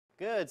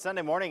Good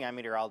Sunday morning. I'm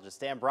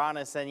meteorologist Dan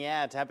Bronis, and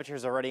yeah,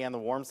 temperatures already on the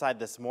warm side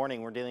this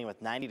morning. We're dealing with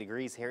 90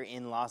 degrees here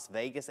in Las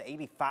Vegas,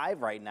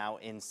 85 right now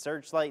in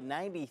Searchlight,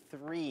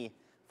 93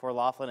 for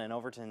Laughlin and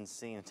Overton,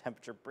 seeing a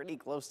temperature pretty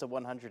close to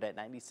 100 at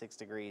 96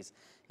 degrees.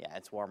 Yeah,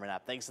 it's warming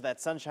up. Thanks to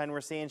that sunshine we're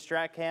seeing.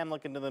 StratCam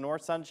looking to the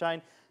north,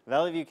 sunshine.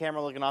 Valley View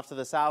camera looking off to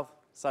the south.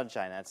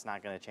 Sunshine, that's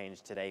not going to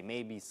change today.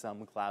 Maybe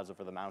some clouds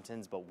over the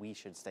mountains, but we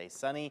should stay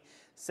sunny.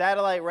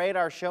 Satellite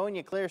radar showing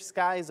you clear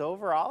skies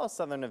over all of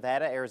southern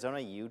Nevada, Arizona,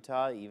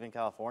 Utah, even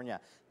California.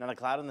 Not a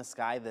cloud in the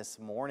sky this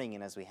morning,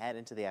 and as we head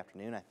into the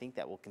afternoon, I think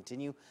that will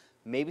continue.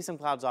 Maybe some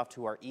clouds off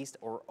to our east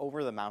or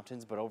over the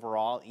mountains, but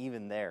overall,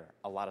 even there,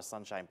 a lot of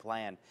sunshine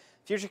planned.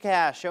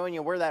 Futurecast showing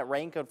you where that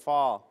rain could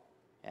fall.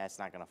 Yeah, it's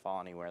not going to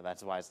fall anywhere.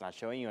 That's why it's not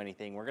showing you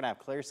anything. We're going to have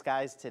clear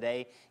skies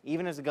today,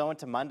 even as we go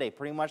into Monday.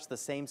 Pretty much the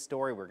same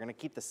story. We're going to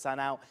keep the sun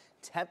out.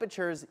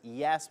 Temperatures,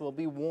 yes, will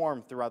be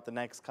warm throughout the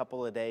next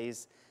couple of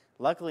days.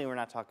 Luckily, we're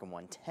not talking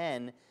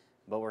 110,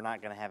 but we're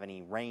not going to have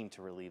any rain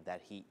to relieve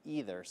that heat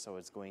either. So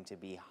it's going to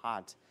be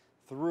hot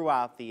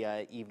throughout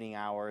the evening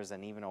hours,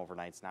 and even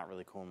overnight. It's not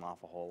really cooling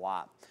off a whole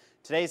lot.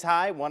 Today's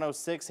high,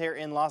 106 here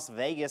in Las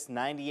Vegas,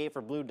 98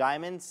 for Blue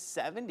Diamond,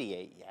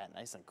 78, yeah,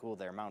 nice and cool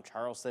there. Mount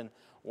Charleston,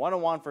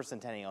 101 for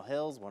Centennial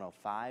Hills,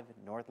 105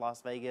 North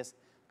Las Vegas,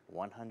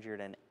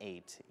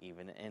 108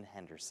 even in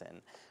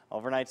Henderson.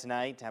 Overnight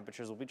tonight,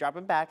 temperatures will be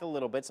dropping back a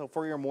little bit. So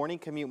for your morning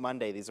commute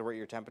Monday, these are what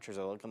your temperatures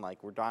are looking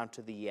like. We're down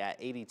to the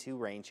 82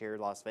 range here in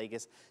Las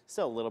Vegas.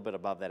 Still a little bit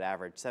above that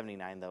average.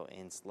 79 though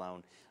in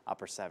Sloan.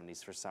 Upper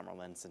 70s for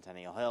Summerlin,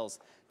 Centennial Hills.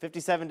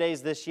 57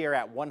 days this year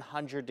at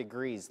 100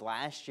 degrees.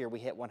 Last year we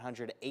hit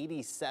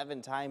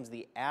 187 times.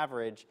 The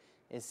average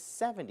is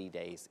 70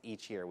 days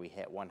each year we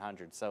hit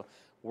 100. So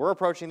we're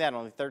approaching that,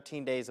 only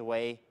 13 days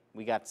away.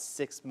 We got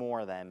 6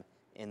 more of them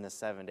in the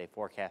 7-day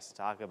forecast to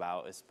talk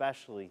about,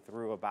 especially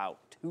through about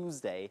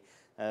Tuesday.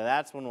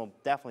 That's when we'll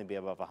definitely be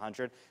above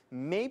 100.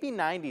 Maybe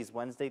 90s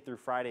Wednesday through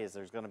Friday as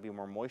there's going to be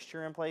more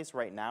moisture in place.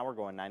 Right now we're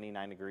going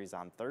 99 degrees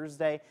on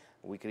Thursday.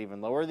 We could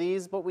even lower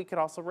these, but we could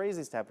also raise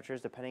these temperatures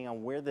depending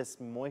on where this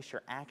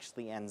moisture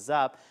actually ends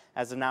up.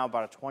 As of now,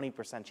 about a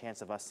 20%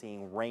 chance of us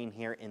seeing rain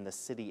here in the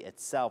city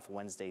itself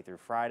Wednesday through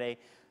Friday.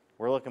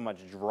 We're looking much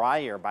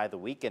drier by the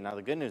weekend. Now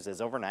the good news is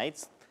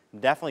overnights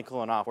definitely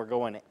cooling off. We're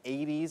going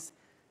 80s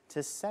to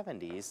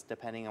 70s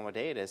depending on what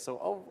day it is.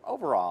 So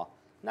overall,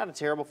 not a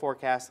terrible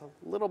forecast. A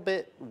little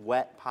bit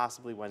wet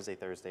possibly Wednesday,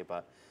 Thursday,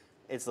 but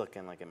it's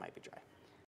looking like it might be dry.